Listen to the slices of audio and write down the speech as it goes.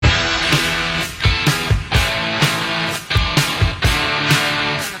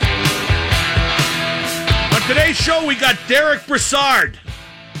show, we got Derek Brassard.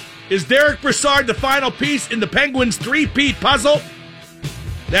 Is Derek Brassard the final piece in the Penguins' three-peat puzzle?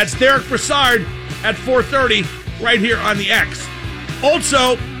 That's Derek Brassard at 4:30 right here on the X.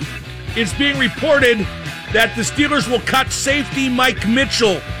 Also, it's being reported that the Steelers will cut safety Mike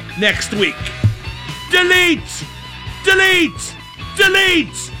Mitchell next week. Delete! Delete!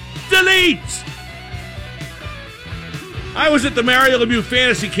 Delete! Delete! I was at the Mario Lemieux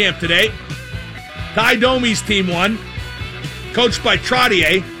Fantasy Camp today. Ty Domi's team won, coached by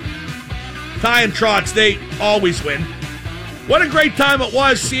Trottier. Ty and Trots, they always win. What a great time it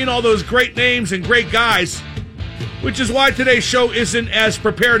was seeing all those great names and great guys, which is why today's show isn't as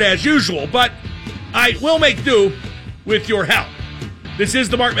prepared as usual, but I will make do with your help. This is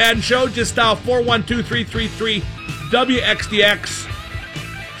the Mark Madden Show. Just dial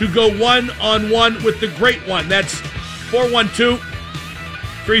 412-333-WXDX to go one-on-one with the great one. That's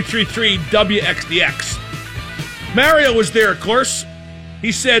 412-333-WXDX. Mario was there, of course.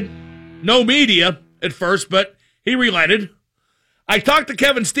 He said no media at first, but he relented. I talked to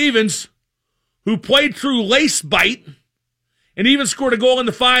Kevin Stevens, who played through lace bite and even scored a goal in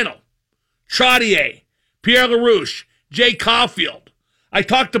the final. Trottier, Pierre LaRouche, Jay Caulfield. I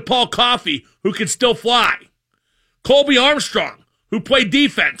talked to Paul Coffey, who can still fly. Colby Armstrong, who played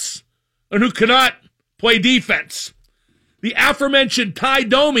defense and who cannot play defense. The aforementioned Ty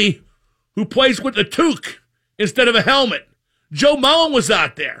Domi, who plays with a toque instead of a helmet. Joe Mullen was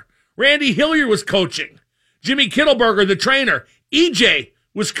out there. Randy Hillier was coaching. Jimmy Kittleberger, the trainer. EJ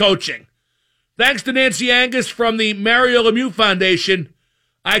was coaching. Thanks to Nancy Angus from the Mario Lemieux Foundation,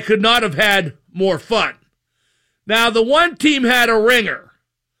 I could not have had more fun. Now, the one team had a ringer.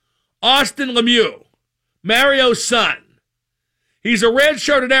 Austin Lemieux, Mario's son. He's a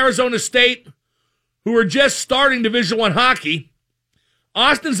redshirt at Arizona State who are just starting Division I hockey.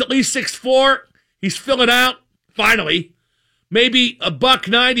 Austin's at least 6'4". He's filling out, finally. Maybe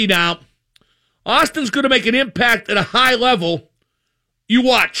 $190 now. Austin's going to make an impact at a high level. You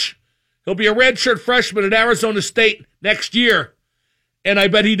watch. He'll be a redshirt freshman at Arizona State next year, and I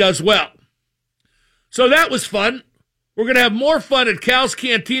bet he does well. So that was fun. We're going to have more fun at Cal's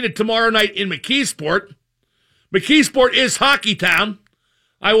Cantina tomorrow night in McKeesport. McKeesport is Hockey Town.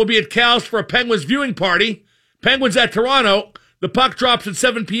 I will be at Cal's for a Penguins viewing party. Penguins at Toronto. The puck drops at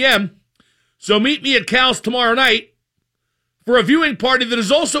 7 p.m. So meet me at Cal's tomorrow night for a viewing party that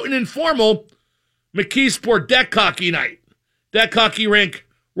is also an informal McKeesport deck hockey night. Deck hockey rink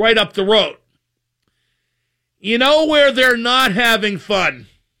right up the road. You know where they're not having fun?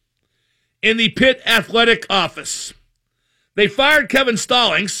 In the Pitt Athletic office. They fired Kevin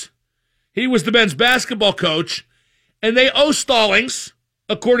Stallings. He was the men's basketball coach. And they owe Stallings,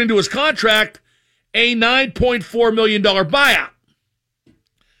 according to his contract, a $9.4 million buyout.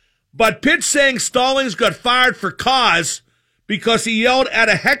 But Pitt's saying Stallings got fired for cause because he yelled at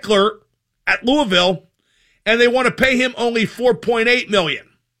a heckler at Louisville, and they want to pay him only $4.8 million.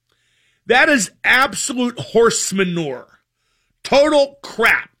 That is absolute horse manure. Total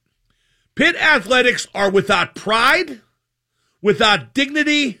crap. Pitt Athletics are without pride, without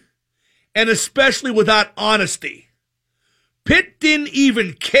dignity, and especially without honesty. Pitt didn't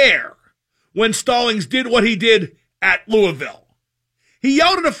even care when Stallings did what he did at Louisville. He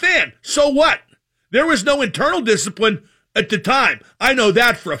yelled at a fan. So what? There was no internal discipline at the time. I know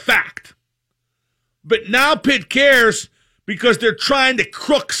that for a fact. But now Pitt cares because they're trying to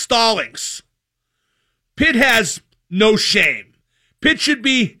crook Stallings. Pitt has no shame. Pitt should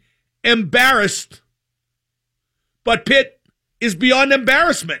be embarrassed. But Pitt is beyond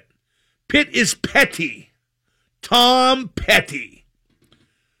embarrassment. Pitt is petty. Tom Petty.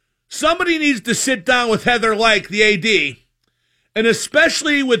 Somebody needs to sit down with Heather Lyke, the AD, and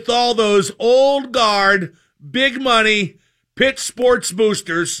especially with all those old guard, big money Pitt sports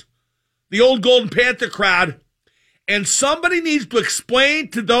boosters, the old Golden Panther crowd, and somebody needs to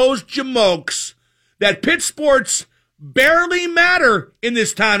explain to those jamokes that Pitt sports barely matter in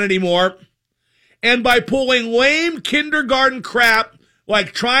this town anymore, and by pulling lame kindergarten crap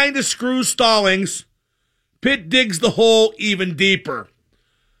like trying to screw Stallings, Pitt digs the hole even deeper.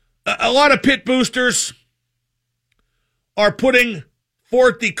 A lot of Pitt boosters are putting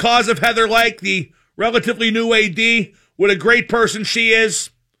forth the cause of Heather Lyke, the relatively new AD, what a great person she is.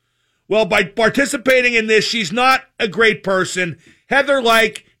 Well, by participating in this, she's not a great person. Heather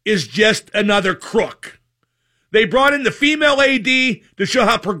Lyke is just another crook. They brought in the female AD to show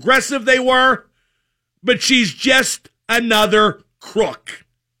how progressive they were, but she's just another crook.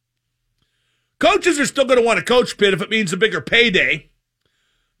 Coaches are still going to want to coach Pitt if it means a bigger payday,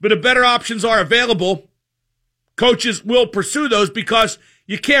 but if better options are available, coaches will pursue those because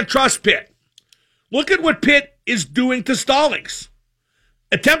you can't trust Pitt. Look at what Pitt is doing to Stallings.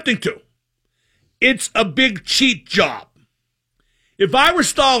 Attempting to. It's a big cheat job. If I were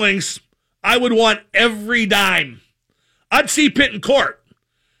Stallings, I would want every dime. I'd see Pitt in court.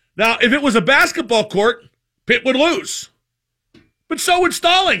 Now, if it was a basketball court, Pitt would lose. But so would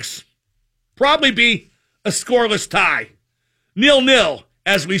Stallings. Probably be a scoreless tie. 0-0,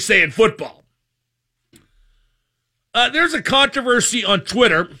 as we say in football. There's a controversy on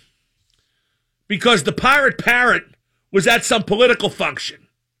Twitter because the Pirate Parrot was at some political function.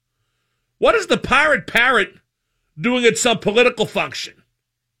 What is the Pirate Parrot doing at some political function?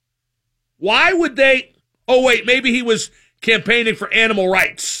 Why would they... Oh, wait, maybe he was campaigning for animal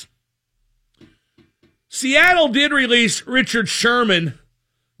rights. Seattle did release Richard Sherman,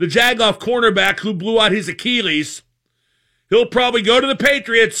 the Jagoff cornerback who blew out his Achilles. He'll probably go to the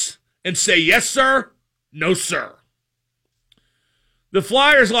Patriots and say, yes, sir, no, sir. The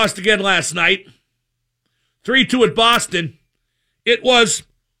Flyers lost again last night, 3-2 at Boston. It was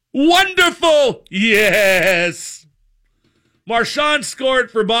wonderful, yes. Marchand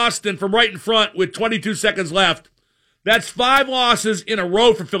scored for Boston from right in front with 22 seconds left. That's 5 losses in a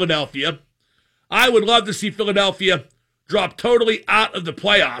row for Philadelphia. I would love to see Philadelphia drop totally out of the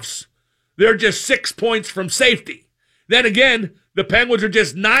playoffs. They're just 6 points from safety. Then again, the Penguins are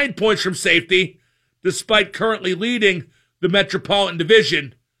just 9 points from safety, despite currently leading the Metropolitan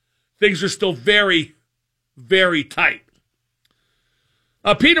Division. Things are still very, very tight.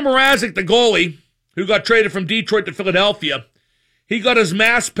 Peter Mrazek, the goalie, who got traded from Detroit to Philadelphia, he got his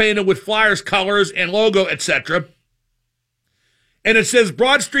mask painted with Flyers colors and logo, etc. And it says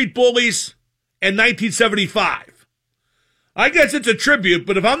Broad Street Bullies and 1975. I guess it's a tribute,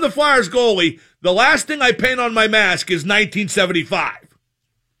 but if I'm the Flyers goalie, the last thing I paint on my mask is 1975.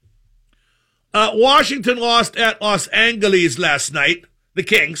 Washington lost at Los Angeles last night, the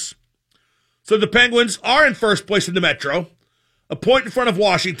Kings. So the Penguins are in first place in the Metro. A point in front of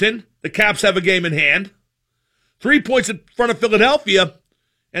Washington. The Caps have a game in hand. 3 points in front of Philadelphia.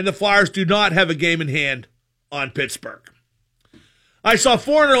 And the Flyers do not have a game in hand on Pittsburgh. I saw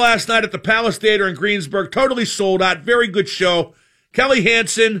Foreigner last night at the Palace Theater in Greensburg. Totally sold out. Very good show. Kelly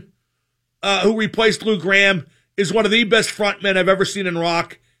Hansen, who replaced Lou Graham, is one of the best frontmen I've ever seen in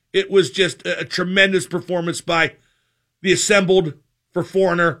rock. It was just a tremendous performance by the assembled for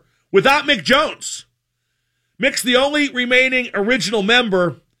Foreigner without Mick Jones. Mick's the only remaining original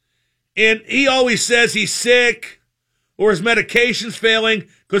member, and he always says he's sick or his medication's failing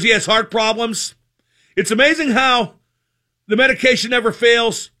because he has heart problems. It's amazing how the medication never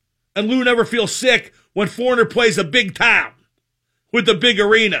fails and Lou never feels sick when Foreigner plays a big town with the big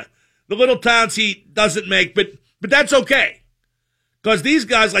arena. The little towns he doesn't make, but that's okay. Because these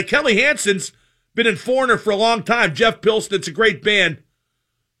guys, like Kelly Hansen's been in Foreigner for a long time. Jeff Pilson, it's a great band.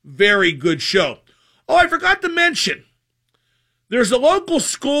 Very good show. Oh, I forgot to mention, there's a local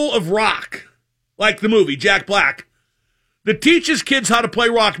school of rock, like the movie, Jack Black, that teaches kids how to play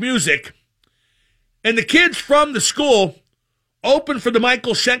rock music. And the kids from the school opened for the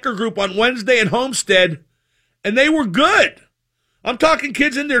Michael Schenker Group on Wednesday in Homestead, and they were good. I'm talking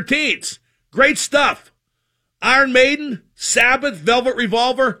kids in their teens. Great stuff. Iron Maiden, Sabbath, Velvet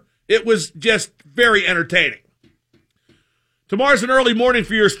Revolver. It was just very entertaining. Tomorrow's an early morning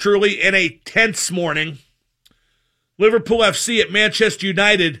for yours truly and a tense morning. Liverpool FC at Manchester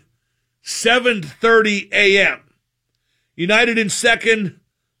United, 7:30 a.m. United in second,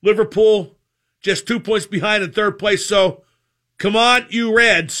 Liverpool just 2 points behind in third place. So come on, you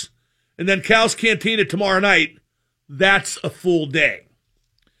Reds. And then Cal's Cantina tomorrow night. That's a full day.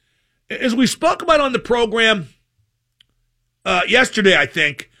 As we spoke about on the program yesterday, I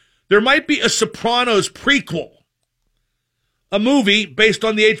think, there might be a Sopranos prequel, a movie based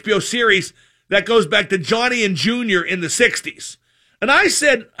on the HBO series that goes back to Johnny and Junior in the 60s. And I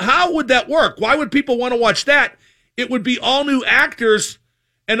said, how would that work? Why would people want to watch that? It would be all new actors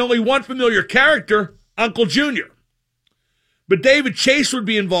and only one familiar character, Uncle Junior. But David Chase would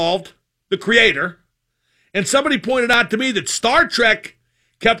be involved, the creator, and somebody pointed out to me that Star Trek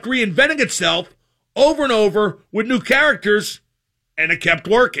kept reinventing itself over and over with new characters, and it kept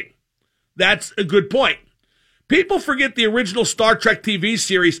working. That's a good point. People forget the original Star Trek TV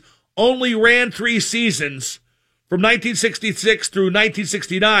series only ran 3 seasons from 1966 through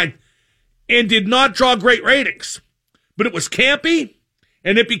 1969 and did not draw great ratings. But it was campy,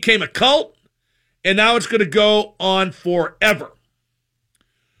 and it became a cult, and now it's going to go on forever.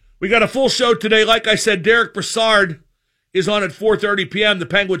 We got a full show today. Like I said, Derek Brassard is on at 4:30 p.m., the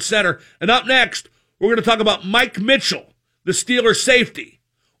Penguin Center. And up next, we're going to talk about Mike Mitchell, the Steelers safety,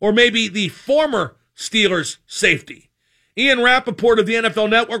 or maybe the former Steelers safety. Ian Rappaport of the NFL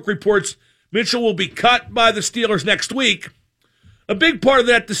Network reports Mitchell will be cut by the Steelers next week. A big part of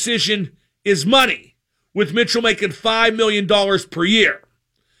that decision is money, with Mitchell making $5 million per year.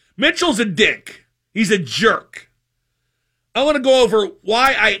 Mitchell's a dink. He's a jerk. I want to go over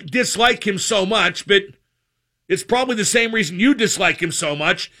why I dislike him so much, but it's probably the same reason you dislike him so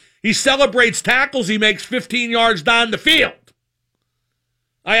much. He celebrates tackles he makes 15 yards down the field.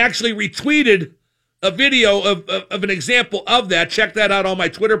 I actually retweeted a video of an example of that. Check that out on my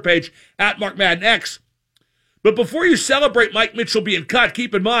Twitter page, at MarkMaddenX. But before you celebrate Mike Mitchell being cut,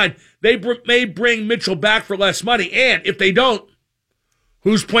 keep in mind, they may bring Mitchell back for less money. And if they don't,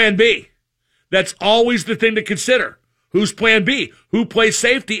 who's plan B? That's always the thing to consider. Who's plan B? Who plays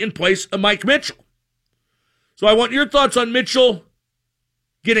safety in place of Mike Mitchell? So I want your thoughts on Mitchell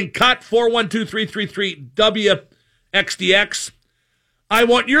getting cut, 412-333-WXDX. I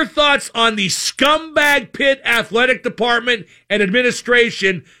want your thoughts on the scumbag Pitt athletic department and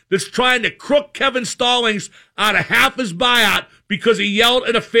administration that's trying to crook Kevin Stallings out of half his buyout because he yelled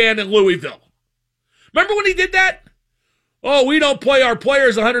at a fan in Louisville. Remember when he did that? Oh, we don't pay our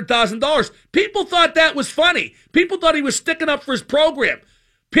players $100,000. People thought that was funny. People thought he was sticking up for his program.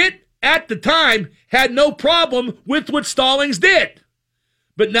 Pitt, at the time, had no problem with what Stallings did.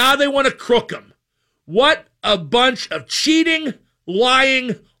 But now they want to crook him. What a bunch of cheating,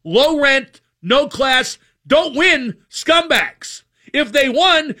 lying, low rent, no class, don't win scumbags. If they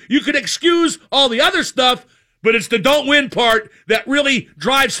won, you could excuse all the other stuff, but it's the don't win part that really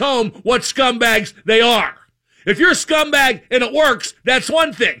drives home what scumbags they are. If you're a scumbag and it works, that's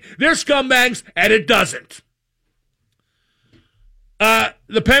one thing. They're scumbags and it doesn't.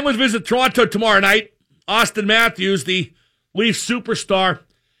 The Penguins visit Toronto tomorrow night. Austin Matthews, the Leafs superstar,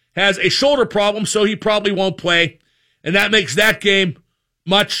 has a shoulder problem, so he probably won't play. And that makes that game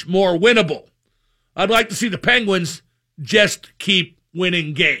much more winnable. I'd like to see the Penguins just keep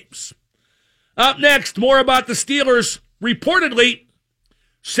winning games. Up next, more about the Steelers reportedly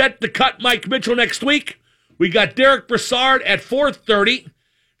set to cut Mike Mitchell next week. We got Derek Brassard at 4:30.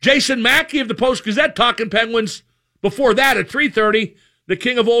 Jason Mackey of the Post-Gazette talking Penguins before that at 3:30. The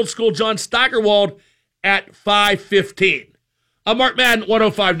king of old school, John Steigerwald, at 5:15. I'm Mark Madden,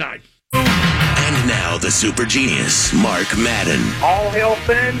 105.9. And now the super genius, Mark Madden. All hail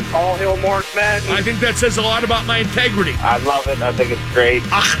Finn, all hail Mark Madden. I think that says a lot about my integrity. I love it. I think it's great.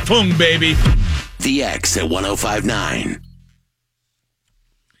 Achtung, baby. The X at 105.9.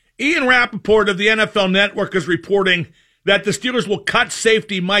 Ian Rappaport of the NFL Network is reporting that the Steelers will cut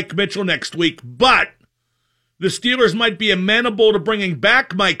safety Mike Mitchell next week, but the Steelers might be amenable to bringing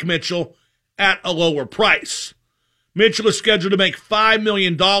back Mike Mitchell at a lower price. Mitchell is scheduled to make $5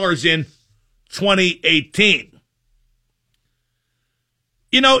 million in 2018.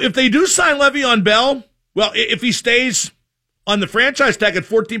 You know, if they do sign Le'Veon Bell, well, if he stays on the franchise tag at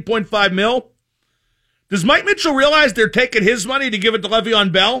 $14.5 million, does Mike Mitchell realize they're taking his money to give it to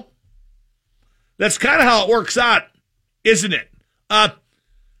Le'Veon Bell? That's kind of how it works out, isn't it? I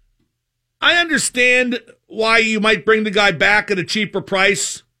understand why you might bring the guy back at a cheaper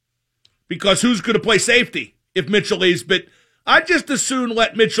price, because who's going to play safety if Mitchell leaves? But I'd just as soon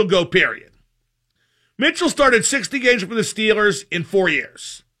let Mitchell go, period. Mitchell started 60 games for the Steelers in 4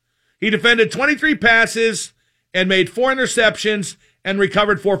 years. He defended 23 passes and made 4 interceptions and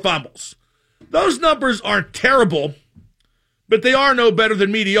recovered 4 fumbles. Those numbers aren't terrible, but they are no better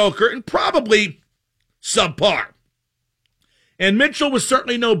than mediocre and probably subpar. And Mitchell was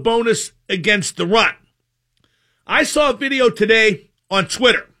certainly no bonus against the run. I saw a video today on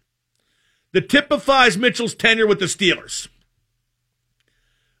Twitter that typifies Mitchell's tenure with the Steelers.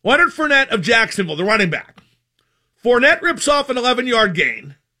 Leonard Fournette of Jacksonville, the running back. Fournette rips off an 11-yard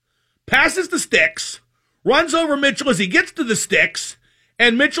gain, passes the sticks, runs over Mitchell as he gets to the sticks,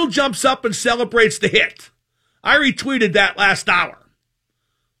 and Mitchell jumps up and celebrates the hit. I retweeted that last hour.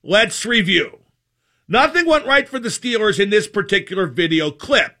 Let's review. Nothing went right for the Steelers in this particular video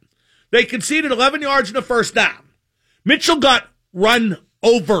clip. They conceded 11 yards in the first down. Mitchell got run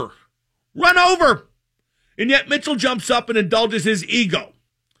over. Run over! And yet Mitchell jumps up and indulges his ego.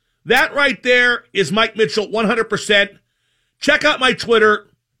 That right there is Mike Mitchell 100%. Check out my Twitter,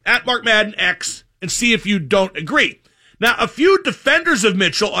 at MarkMaddenX, and see if you don't agree. Now, a few defenders of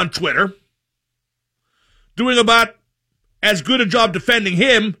Mitchell on Twitter, doing about as good a job defending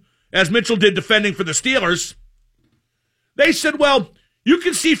him as Mitchell did defending for the Steelers, they said, well, you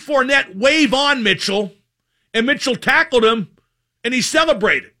can see Fournette wave on Mitchell, and Mitchell tackled him, and he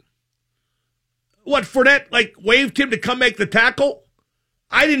celebrated. What, Fournette, waved him to come make the tackle?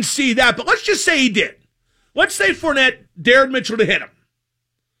 I didn't see that, but let's just say he did. Let's say Fournette dared Mitchell to hit him.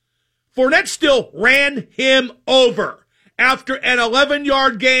 Fournette still ran him over. after an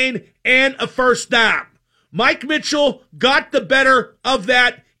 11-yard gain and a first down. Mike Mitchell got the better of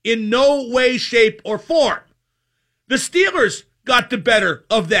that in no way, shape, or form. The Steelers got the better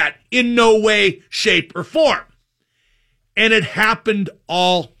of that in no way, shape, or form. And it happened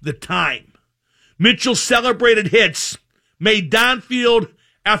all the time. Mitchell celebrated hits, made downfield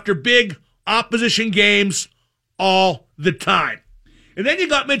after big opposition games all the time. And then you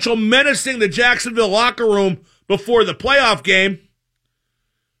got Mitchell menacing the Jacksonville locker room before the playoff game,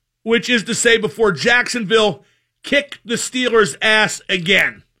 which is to say before Jacksonville kicked the Steelers' ass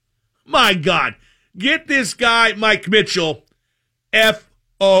again. My God, get this guy, Mike Mitchell,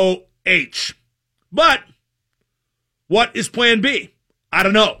 F-O-H. But what is plan B? I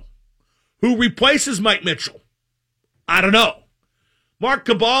don't know. Who replaces Mike Mitchell? I don't know. Mark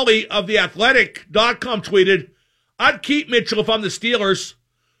Caballi of TheAthletic.com tweeted, I'd keep Mitchell if I'm the Steelers.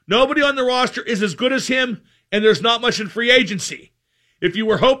 Nobody on the roster is as good as him, and there's not much in free agency. If you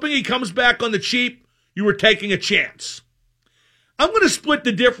were hoping he comes back on the cheap, you were taking a chance. I'm going to split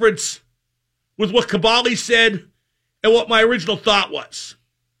the difference with what Caballi said and what my original thought was.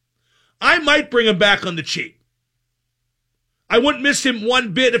 I might bring him back on the cheap. I wouldn't miss him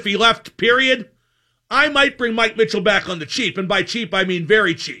one bit if he left, period. I might bring Mike Mitchell back on the cheap, and by cheap, I mean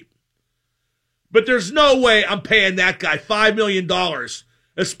very cheap. But there's no way I'm paying that guy $5 million,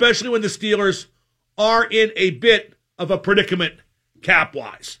 especially when the Steelers are in a bit of a predicament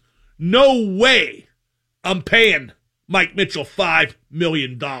cap-wise. No way I'm paying Mike Mitchell $5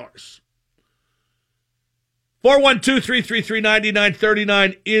 million.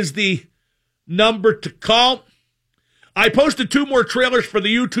 412-333-9939 is the number to call. I posted 2 more trailers for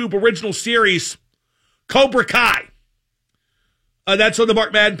the YouTube original series, Cobra Kai. That's on the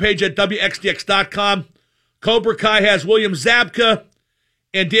Mark Madden page at WXDX.com. Cobra Kai has William Zabka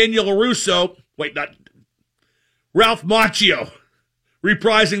and Daniel LaRusso. Ralph Macchio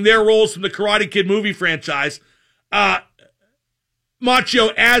reprising their roles from the Karate Kid movie franchise. Macchio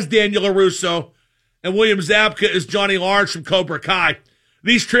as Daniel LaRusso, and William Zabka is Johnny Lawrence from Cobra Kai.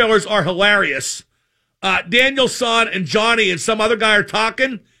 These trailers are hilarious. Daniel-san and Johnny and some other guy are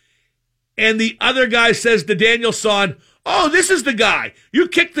talking, and the other guy says to Daniel-san, oh, this is the guy. You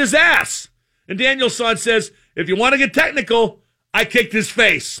kicked his ass. And Daniel-san says, if you want to get technical, I kicked his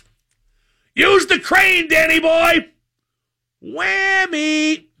face. Use the crane, Danny boy.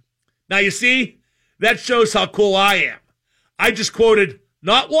 Whammy. Now, you see, that shows how cool I am. I just quoted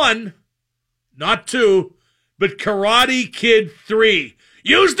not 1, not 2, but Karate Kid 3.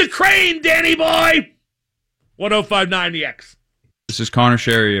 Use the crane, Danny boy. 105.9 The X. This is Connor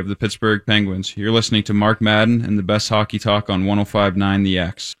Sherry of the Pittsburgh Penguins. You're listening to Mark Madden and the best hockey talk on 105.9 The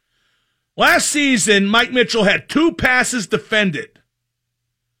X. Last season, Mike Mitchell had 2 passes defended,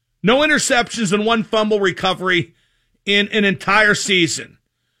 no interceptions, and 1 fumble recovery in an entire season.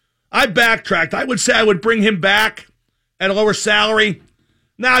 I backtracked. I would say I would bring him back at a lower salary.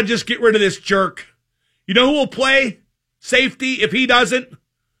 Now just get rid of this jerk. You know who will play safety if he doesn't?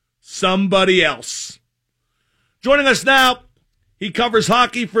 Somebody else. Joining us now, he covers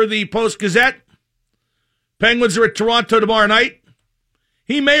hockey for the Post-Gazette. Penguins are at Toronto tomorrow night.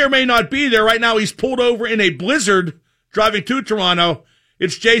 He may or may not be there. Right now he's pulled over in a blizzard driving to Toronto.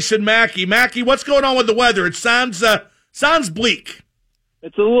 It's Jason Mackey. Mackey, what's going on with the weather? It sounds bleak.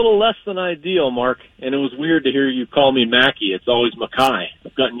 It's a little less than ideal, Mark, and it was weird to hear you call me Mackey. It's always Mackay.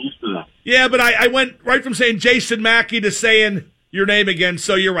 I've gotten used to that. Yeah, but I went right from saying Jason Mackey to saying your name again,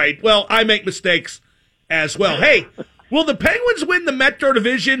 so you're right. Well, I make mistakes as well. Hey, will the Penguins win the Metro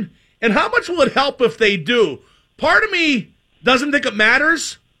Division, and how much will it help if they do? Part of me doesn't think it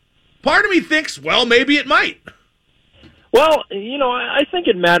matters. Part of me thinks, well, maybe it might. Well, I think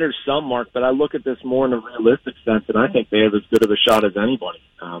it matters some, Mark, but I look at this more in a realistic sense, and I think they have as good of a shot as anybody.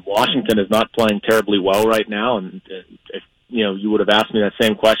 Washington is not playing terribly well right now, and if you would have asked me that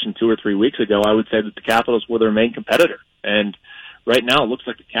same question 2 or 3 weeks ago, I would say that the Capitals were their main competitor. And right now, it looks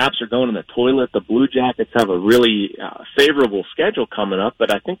like the Caps are going in the toilet. The Blue Jackets have a really favorable schedule coming up,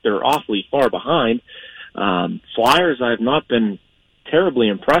 but I think they're awfully far behind. Flyers I've not been terribly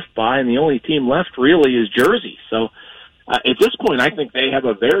impressed by, and the only team left really is Jersey. So at this point, I think they have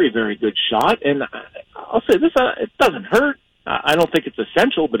a very, very good shot. And I'll say this, it doesn't hurt. I don't think it's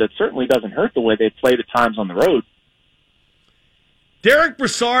essential, but it certainly doesn't hurt the way they played at times on the road. Derek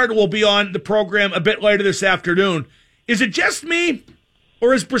Brassard will be on the program a bit later this afternoon. Is it just me,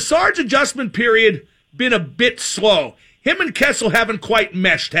 or has Brassard's adjustment period been a bit slow? Him and Kessel haven't quite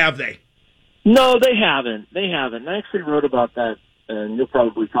meshed, have they? No, they haven't. I actually wrote about that, and you'll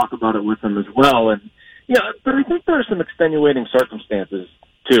probably talk about it with them as well. And but I think there are some extenuating circumstances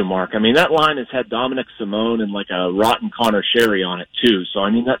too, Mark. I mean, that line has had Dominic Simone and like a rotten Connor Sherry on it, too. So, I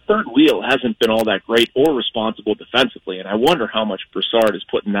mean, that third wheel hasn't been all that great or responsible defensively, and I wonder how much Broussard is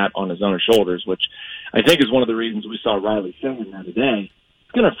putting that on his own shoulders, which I think is one of the reasons we saw Riley saying that today.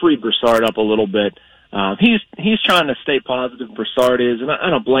 It's going to free Broussard up a little bit. He's trying to stay positive, Broussard is, and I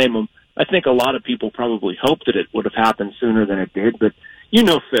don't blame him. I think a lot of people probably hoped that it would have happened sooner than it did, but you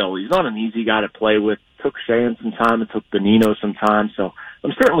know Phil, he's not an easy guy to play with. It took Sheahan some time, it took Bonino some time, so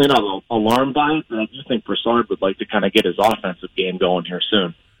I'm certainly not alarmed by it, but I just think Broussard would like to kind of get his offensive game going here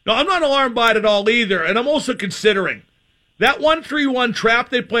soon. No, I'm not alarmed by it at all either, and I'm also considering that 1-3-1 trap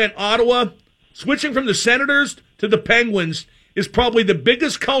they play in Ottawa, switching from the Senators to the Penguins, is probably the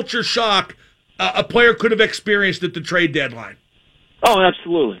biggest culture shock a player could have experienced at the trade deadline. Oh,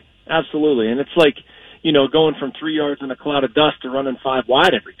 absolutely. Absolutely. And it's like, you know, going from 3 yards in a cloud of dust to running 5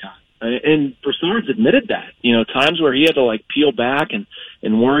 wide every time. And Broussard's admitted that. You know, times where he had to, like, peel back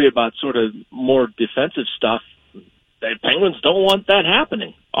and worry about sort of more defensive stuff. The Penguins don't want that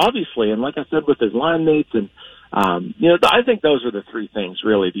happening, obviously. And like I said, with his line mates and, you know, I think those are the three things,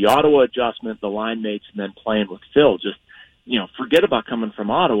 really. The Ottawa adjustment, the line mates, and then playing with Phil. Just, you know, forget about coming from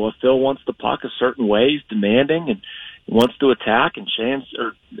Ottawa. Phil wants the puck a certain way. He's demanding and wants to attack, and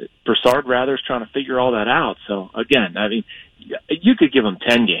Broussard rather is trying to figure all that out. So, again, I mean, you could give him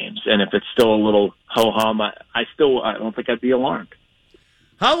 10 games, and if it's still a little ho-hum, I don't think I'd be alarmed.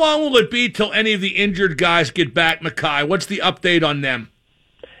 How long will it be till any of the injured guys get back, Mackay? What's the update on them?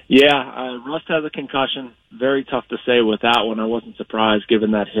 Yeah, Rust has a concussion. Very tough to say with that one. I wasn't surprised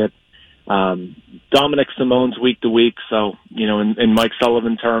given that hit. Dominic Simone's week to week, so, you know, in Mike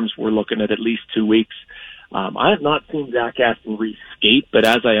Sullivan terms, we're looking at least 2 weeks. I have not seen Zach Aston Reese skate, but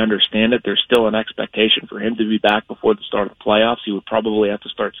as I understand it, there's still an expectation for him to be back before the start of the playoffs. He would probably have to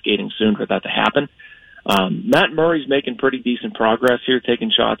start skating soon for that to happen. Matt Murray's making pretty decent progress here,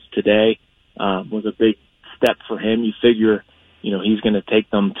 taking shots today. Was a big step for him. You figure, you know, he's going to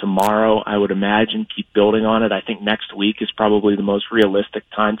take them tomorrow, I would imagine, keep building on it. I think next week is probably the most realistic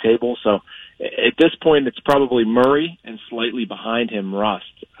timetable. So at this point, it's probably Murray and slightly behind him,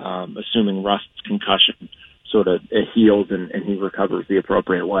 Rust, assuming Rust's concussion sort of heals and he recovers the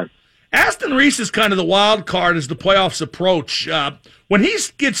appropriate way. Aston Reese is kind of the wild card as the playoffs approach. When he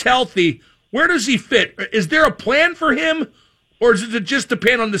gets healthy, where does he fit? Is there a plan for him, or does it just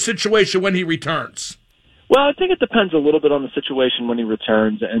depend on the situation when he returns? Well, I think it depends a little bit on the situation when he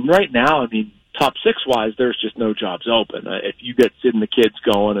returns. And right now, I mean, top six-wise, there's just no jobs open. If you get Sid and the kids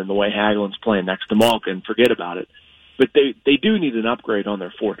going and the way Hagelin's playing next to Malkin, forget about it. But they do need an upgrade on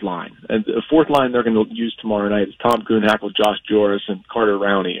their fourth line. And the fourth line they're going to use tomorrow night is Tom Kuhnhackl, Josh Joris, and Carter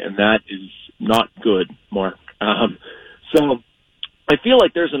Rowney, and that is not good, Mark. So I feel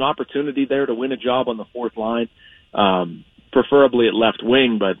like there's an opportunity there to win a job on the fourth line, preferably at left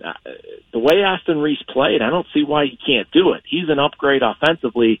wing. But the way Aston Reese played, I don't see why he can't do it. He's an upgrade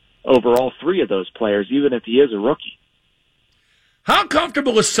offensively over all three of those players, even if he is a rookie. How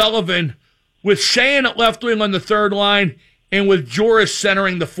comfortable is Sullivan with Sheahan at left wing on the third line and with Joris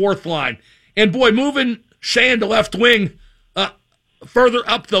centering the fourth line? And, boy, moving Sheahan to left wing further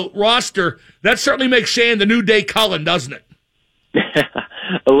up the roster, that certainly makes Sheahan the new Day Cullen, doesn't it?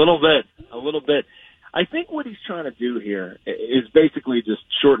 A little bit. I think what he's trying to do here is basically just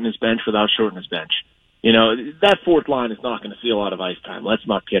shorten his bench without shortening his bench. You know, that fourth line is not going to see a lot of ice time. Let's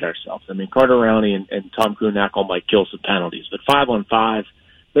not kid ourselves. I mean, Carter Rowney and Tom Kuhnhackl might kill some penalties, but 5-on-5,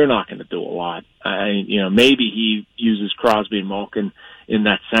 they're not going to do a lot. You know, maybe he uses Crosby and Malkin in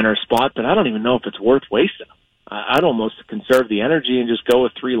that center spot, but I don't even know if it's worth wasting them. I'd almost conserve the energy and just go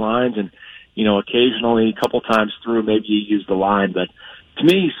with three lines and, you know, occasionally a couple times through, maybe you use the line. But to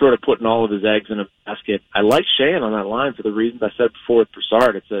me, he's sort of putting all of his eggs in a basket. I like Sheahan on that line for the reasons I said before with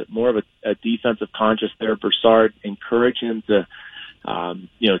Broussard. It's more of a defensive conscious there. Broussard, encourage him to,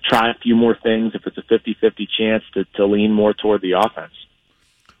 you know, try a few more things if it's a 50-50 chance to lean more toward the offense.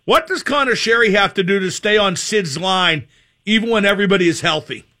 What does Connor Sherry have to do to stay on Sid's line even when everybody is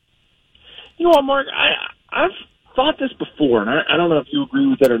healthy? You know what, Mark? I've thought this before, and I don't know if you agree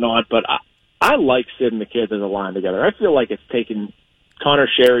with it or not, but I like Sid and the kids as a line together. I feel like it's taken Connor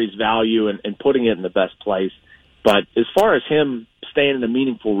Sherry's value and putting it in the best place. But as far as him staying in a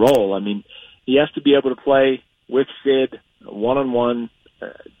meaningful role, I mean, he has to be able to play with Sid, one-on-one,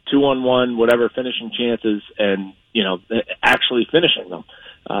 two-on-one, whatever, finishing chances, and, you know, actually finishing them.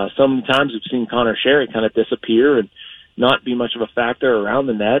 Sometimes we've seen Connor Sherry kind of disappear and not be much of a factor around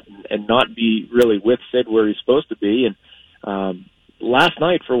the net and not be really with Sid where he's supposed to be. And last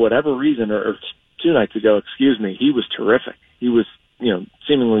night, for whatever reason, or 2 nights ago, he was terrific. He was, you know,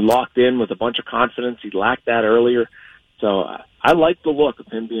 seemingly locked in with a bunch of confidence. He lacked that earlier. So I like the look of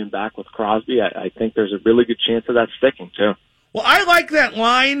him being back with Crosby. I think there's a really good chance of that sticking, too. Well, I like that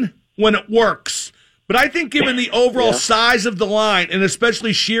line when it works, but I think given the overall size of the line, and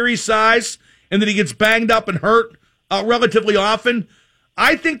especially Sheary's size, and that he gets banged up and hurt relatively often,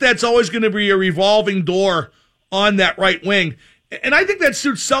 I think that's always going to be a revolving door on that right wing. And I think that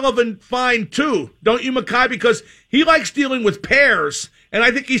suits Sullivan fine, too, don't you, Mackay? Because he likes dealing with pairs, and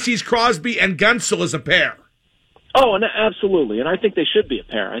I think he sees Crosby and Guentzel as a pair. Oh, and absolutely, and I think they should be a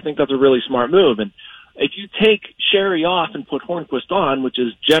pair. I think that's a really smart move. And if you take Sherry off and put Hornqvist on, which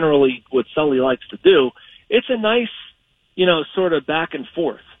is generally what Sully likes to do, it's a nice, sort of back and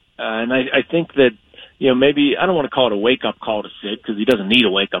forth. And I think that, maybe, I don't want to call it a wake-up call to Sid, because he doesn't need a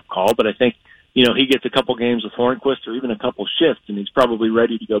wake-up call, but I think, he gets a couple games with Hornqvist or even a couple shifts, and he's probably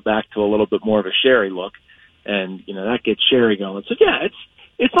ready to go back to a little bit more of a Sherry look. And, that gets Sherry going. So, yeah,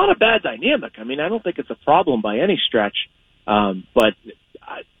 it's not a bad dynamic. I mean, I don't think it's a problem by any stretch. But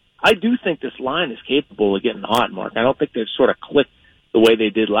I do think this line is capable of getting hot, Mark. I don't think they've sort of clicked the way they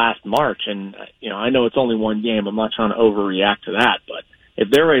did last March. And, I know it's only one game. I'm not trying to overreact to that. But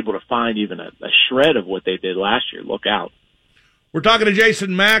if they're able to find even a shred of what they did last year, look out. We're talking to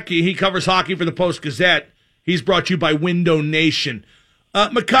Jason Mackey. He covers hockey for the Post-Gazette. He's brought to you by Window Nation.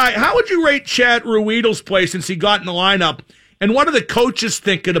 Mackay, how would you rate Chad Ruhwedel's play since he got in the lineup? And what are the coaches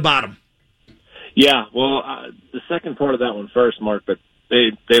thinking about him? Yeah, well, the second part of that one first, Mark, but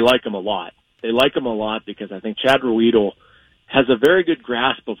they like him a lot. They like him a lot because I think Chad Ruhwedel has a very good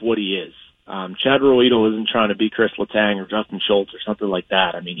grasp of what he is. Chad Ruhwedel isn't trying to be Chris Letang or Justin Schultz or something like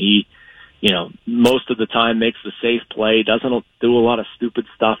that. I mean, he, most of the time makes the safe play, doesn't do a lot of stupid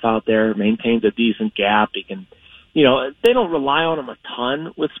stuff out there, maintains a decent gap. He can, they don't rely on him a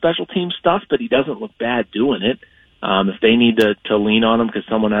ton with special team stuff, but he doesn't look bad doing it. If they need to lean on him because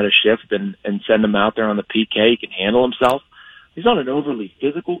someone had a shift and send him out there on the PK, he can handle himself. He's not an overly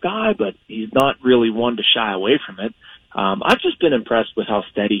physical guy, but he's not really one to shy away from it. I've just been impressed with how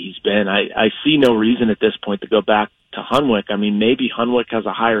steady he's been. I see no reason at this point to go back to Hunwick. I mean, maybe Hunwick has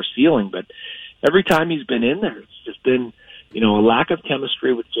a higher ceiling, but every time he's been in there, it's just been, a lack of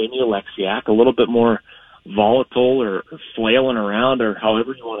chemistry with Jamie Alexiak, a little bit more volatile or flailing around or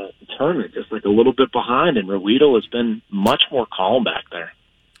however you want to term it, just like a little bit behind, and Ruhwedel has been much more calm back there.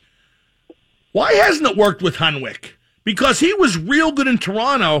 Why hasn't it worked with Hunwick? Because he was real good in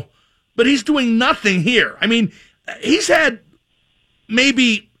Toronto, but he's doing nothing here. I mean, he's had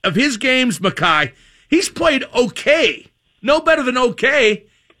maybe of his games, Mackay, he's played okay, no better than okay,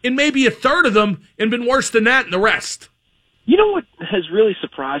 in maybe a third of them, and been worse than that in the rest. You know what has really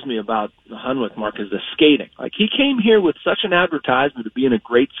surprised me about Hunwick, Mark, is the skating. Like, he came here with such an advertisement of being a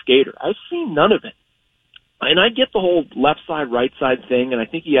great skater. I've seen none of it. And I get the whole left side, right side thing, and I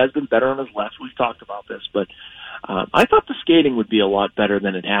think he has been better on his left. We've talked about this, but I thought the skating would be a lot better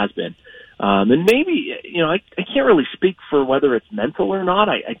than it has been. And maybe, I can't really speak for whether it's mental or not.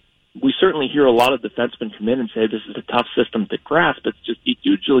 We certainly hear a lot of defensemen come in and say this is a tough system to grasp. It's just you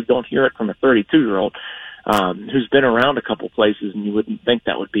usually don't hear it from a 32-year-old who's been around a couple places, and you wouldn't think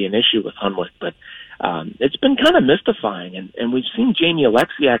that would be an issue with Hunwick. But it's been kind of mystifying, and we've seen Jamie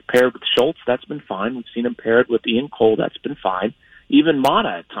Alexiak paired with Schultz. That's been fine. We've seen him paired with Ian Cole. That's been fine. Even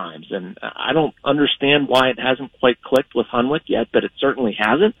Mata at times. And I don't understand why it hasn't quite clicked with Hunwick yet, but it certainly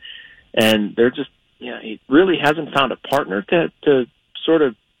hasn't. And they're just, he really hasn't found a partner to sort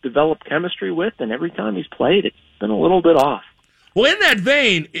of develop chemistry with, and every time he's played, it's been a little bit off. Well, in that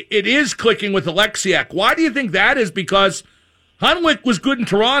vein, it is clicking with Alexiak. Why do you think that is? Because Hunwick was good in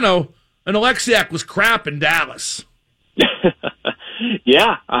Toronto, and Alexiak was crap in Dallas.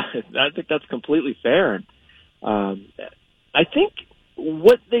 Yeah, I think that's completely fair. And I think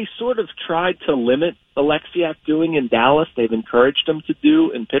what they sort of tried to limit Alexiak doing in Dallas, they've encouraged him to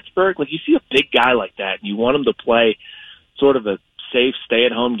do in Pittsburgh. Like, you see a big guy like that, and you want him to play sort of a safe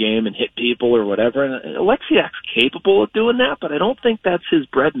stay-at-home game and hit people or whatever. And Alexiak's capable of doing that, but I don't think that's his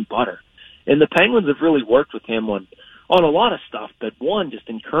bread and butter. And the Penguins have really worked with him on a lot of stuff, but one, just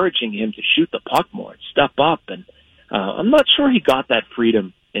encouraging him to shoot the puck more and step up. And I'm not sure he got that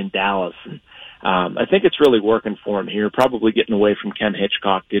freedom in Dallas. And I think it's really working for him here. Probably getting away from Ken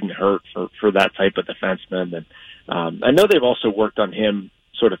Hitchcock didn't hurt for that type of defenseman. And I know they've also worked on him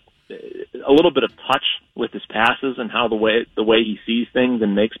sort of a little bit of touch with his passes and how the way he sees things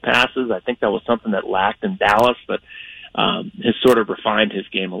and makes passes. I think that was something that lacked in Dallas, but has sort of refined his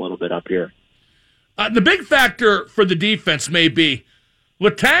game a little bit up here. The big factor for the defense may be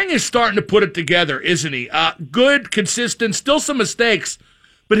Letang is starting to put it together, isn't he? Good, consistent, still some mistakes,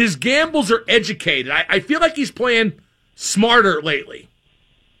 but his gambles are educated. I feel like he's playing smarter lately.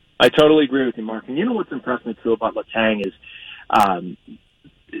 I totally agree with you, Mark. And you know what's impressed me, too, about Letang is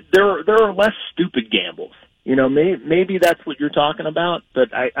there are less stupid gambles. You know, maybe that's what you're talking about,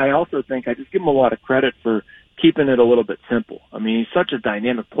 but I also think I just give him a lot of credit for keeping it a little bit simple. I mean, he's such a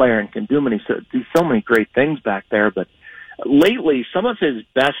dynamic player and can do so many great things back there, but lately some of his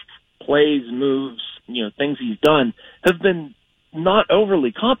best plays, moves, you know, things he's done have been not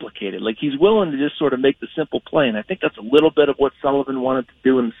overly complicated. Like, he's willing to just sort of make the simple play, and I think that's a little bit of what Sullivan wanted to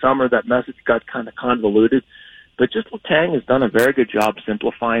do in the summer. That message got kind of convoluted, but just Letang has done a very good job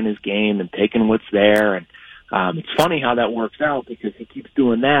simplifying his game and taking what's there, and it's funny how that works out because he keeps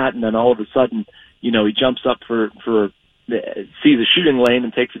doing that, and then all of a sudden, you know, he jumps up sees a shooting lane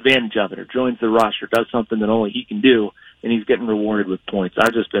and takes advantage of it, or joins the rush, or does something that only he can do, and he's getting rewarded with points.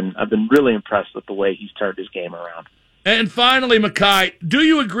 I've been really impressed with the way he's turned his game around. And finally, Mackay, do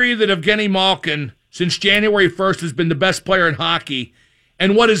you agree that Evgeny Malkin, since January 1st, has been the best player in hockey,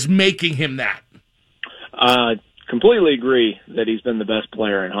 and what is making him that? Completely agree that he's been the best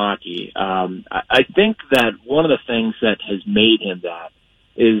player in hockey. I think that one of the things that has made him that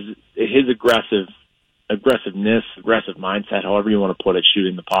is his aggressive mindset, however you want to put it,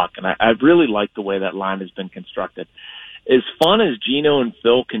 shooting the puck. And I really like the way that line has been constructed. As fun as Gino and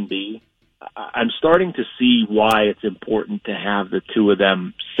Phil can be, I'm starting to see why it's important to have the two of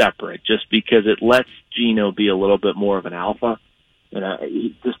them separate, just because it lets Gino be a little bit more of an alpha. And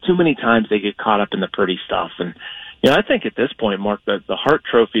there's too many times they get caught up in the pretty stuff. And, you know, I think at this point, Mark, the Hart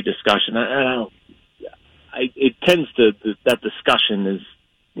Trophy discussion, that discussion is,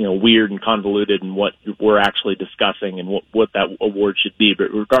 you know, weird and convoluted in what we're actually discussing and what that award should be.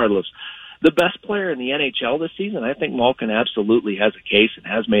 But regardless, the best player in the NHL this season, I think Malkin absolutely has a case and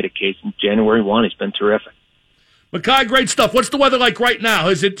has made a case in January 1. He's been terrific. Mackay, great stuff. What's the weather like right now?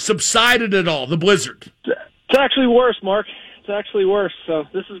 Has it subsided at all, the blizzard? It's actually worse, Mark. It's actually worse. So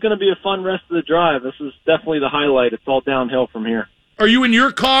this is going to be a fun rest of the drive. This is definitely the highlight. It's all downhill from here. Are you in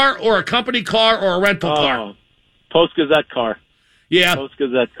your car or a company car or a rental car? Post-Gazette car. Yeah.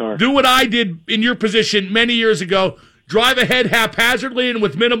 Post-Gazette car. Do what I did in your position many years ago. Drive ahead haphazardly and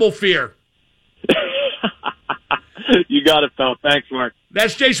with minimal fear. You got it, pal. Thanks, Mark.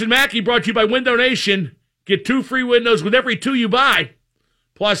 That's Jason Mackey, brought to you by Window Nation. Get 2 free windows with every 2 you buy.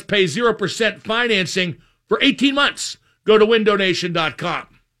 Plus, pay 0% financing for 18 months. Go to windownation.com.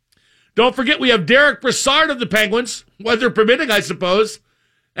 Don't forget, we have Derek Brassard of the Penguins, weather permitting, I suppose,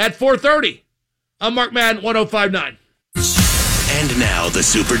 at 4:30. I'm Mark Madden, 105.9. And now the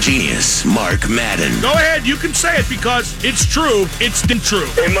super genius, Mark Madden. Go ahead, you can say it because it's true. It's true.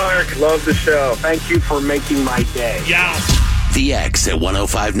 Hey, Mark, love the show. Thank you for making my day. Yeah. The X at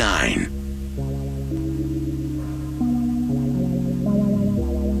 105.9.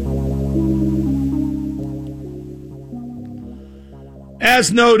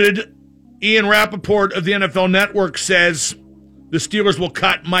 As noted, Ian Rappaport of the NFL Network says the Steelers will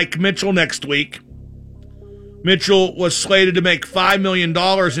cut Mike Mitchell next week. Mitchell was slated to make $5 million in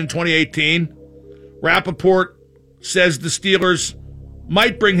 2018. Rappaport says the Steelers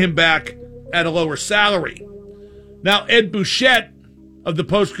might bring him back at a lower salary. Now, Ed Bouchette of the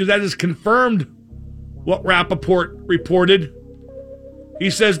Post-Gazette has confirmed what Rappaport reported. He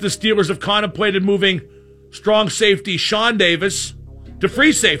says the Steelers have contemplated moving strong safety Sean Davis to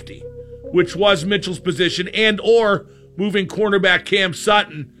free safety, which was Mitchell's position, and or moving cornerback Cam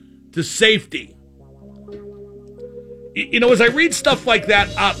Sutton to safety. You know, as I read stuff like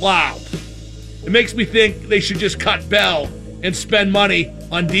that out loud, it makes me think they should just cut Bell and spend money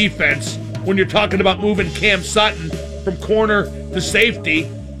on defense when you're talking about moving Cam Sutton from corner to safety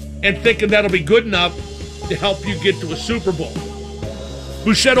and thinking that'll be good enough to help you get to a Super Bowl.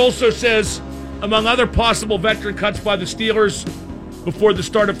 Bouchette also says, among other possible veteran cuts by the Steelers before the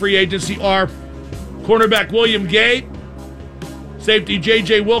start of free agency are cornerback William Gay, safety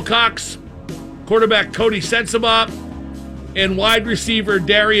J.J. Wilcox, quarterback Cody Sensabaugh, and wide receiver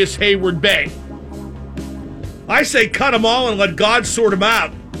Darius Hayward-Bay. I say cut them all and let God sort them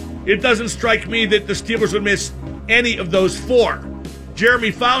out. It doesn't strike me that the Steelers would miss any of those four.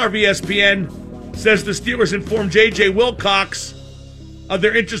 Jeremy Fowler of ESPN says the Steelers informed J.J. Wilcox of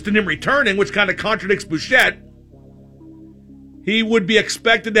their interest in him returning, which kind of contradicts Bouchette. He would be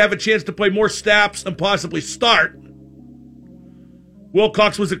expected to have a chance to play more snaps and possibly start.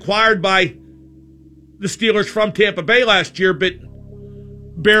 Wilcox was acquired by the Steelers from Tampa Bay last year, but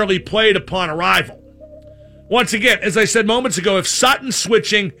barely played upon arrival. Once again, as I said moments ago, if Sutton's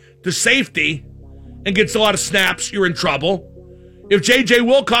switching to safety and gets a lot of snaps, you're in trouble. If J.J.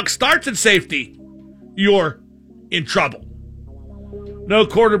 Wilcox starts at safety, you're in trouble. No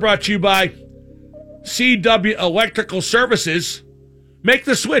Quarter brought to you by CW Electrical Services. Make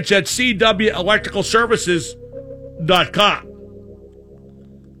the switch at cwelectricalservices.com.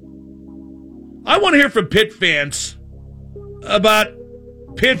 I want to hear from Pitt fans about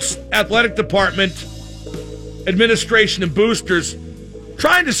Pitt's athletic department, administration, and boosters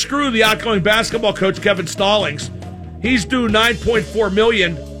trying to screw the outgoing basketball coach, Kevin Stallings. He's due $9.4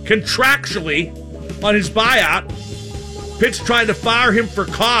 million contractually on his buyout. Pitt's trying to fire him for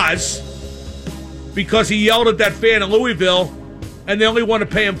cause because he yelled at that fan in Louisville, and they only want to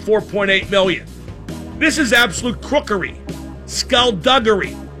pay him $4.8 million. This is absolute crookery,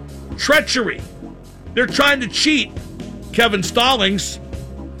 skullduggery, treachery. They're trying to cheat Kevin Stallings.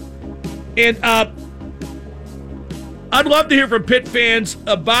 And I'd love to hear from Pitt fans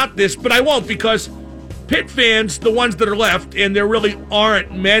about this, but I won't, because Pitt fans, the ones that are left, and there really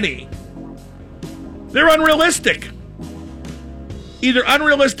aren't many, they're unrealistic. Either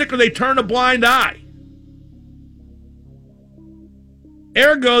unrealistic or they turn a blind eye.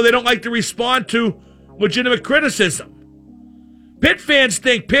 Ergo, they don't like to respond to legitimate criticism. Pitt fans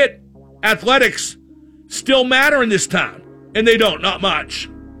think Pitt athletics still matter in this town, and they don't, not much.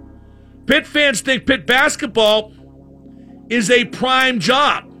 Pitt fans think Pitt basketball is a prime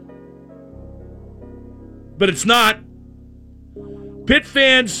job, but it's not. Pitt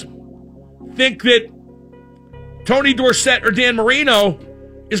fans think that Tony Dorsett or Dan Marino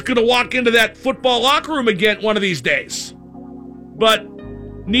is going to walk into that football locker room again one of these days, but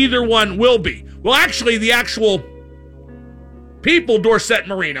neither one will be. Well, actually, the actual people, Dorsett and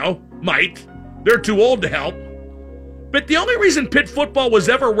Marino, might. They're too old to help. But the only reason Pitt football was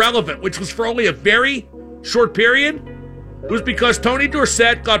ever relevant, which was for only a very short period, was because Tony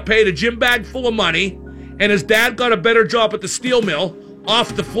Dorsett got paid a gym bag full of money, and his dad got a better job at the steel mill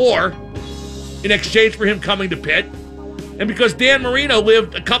off the floor in exchange for him coming to Pitt, and because Dan Marino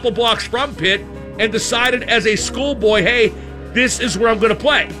lived a couple blocks from Pitt and decided as a schoolboy, hey, this is where I'm going to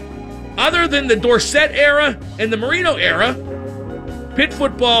play. Other than the Dorsett era and the Marino era, Pitt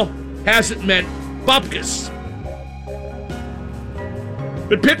football hasn't meant bupkis.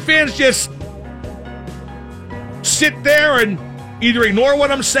 But Pitt fans just sit there and either ignore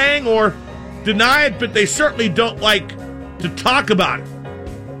what I'm saying or deny it, but they certainly don't like to talk about it.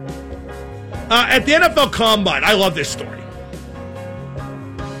 At the NFL Combine, I love this story.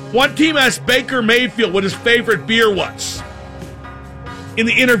 One team asked Baker Mayfield what his favorite beer was in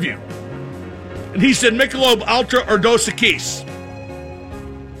the interview. And he said Michelob Ultra or Dos Equis.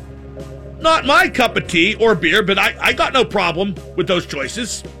 Not my cup of tea or beer, but I got no problem with those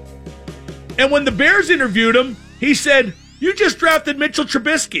choices. And when the Bears interviewed him, he said, you just drafted Mitchell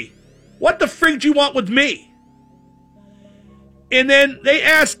Trubisky. What the frig do you want with me? And then they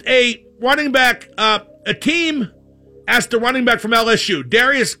asked a running back, a team asked a running back from LSU,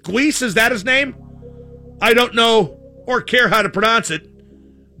 Darius Guice, is that his name? I don't know or care how to pronounce it.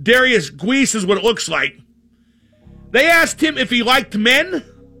 Darius Guice is what it looks like. They asked him if he liked men,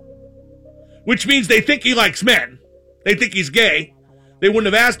 which means they think he likes men. They think he's gay. They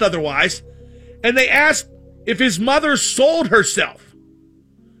wouldn't have asked otherwise. And they asked if his mother sold herself.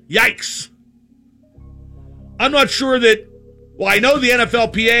 Yikes. I'm not sure that, well, I know the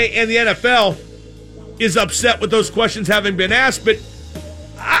NFLPA and the NFL is upset with those questions having been asked, but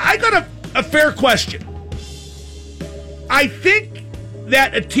I got a fair question. I think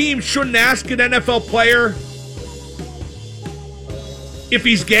that a team shouldn't ask an NFL player if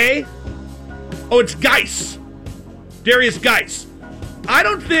he's gay. Oh, it's Guice. Darius Guice. I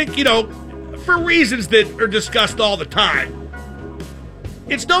don't think, for reasons that are discussed all the time,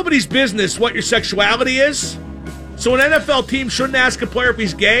 it's nobody's business what your sexuality is. So an NFL team shouldn't ask a player if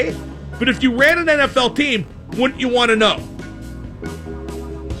he's gay. But if you ran an NFL team, wouldn't you want to know?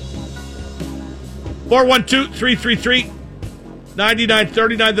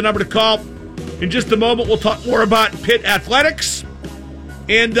 412-333-9939, the number to call. In just a moment, we'll talk more about Pitt athletics.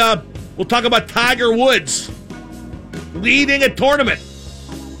 And we'll talk about Tiger Woods leading a tournament.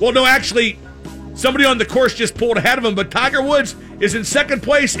 Well, no, actually, somebody on the course just pulled ahead of him, but Tiger Woods is in second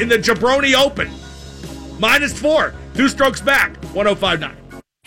place in the Jabroni Open. -4, 2 strokes back, 105.9.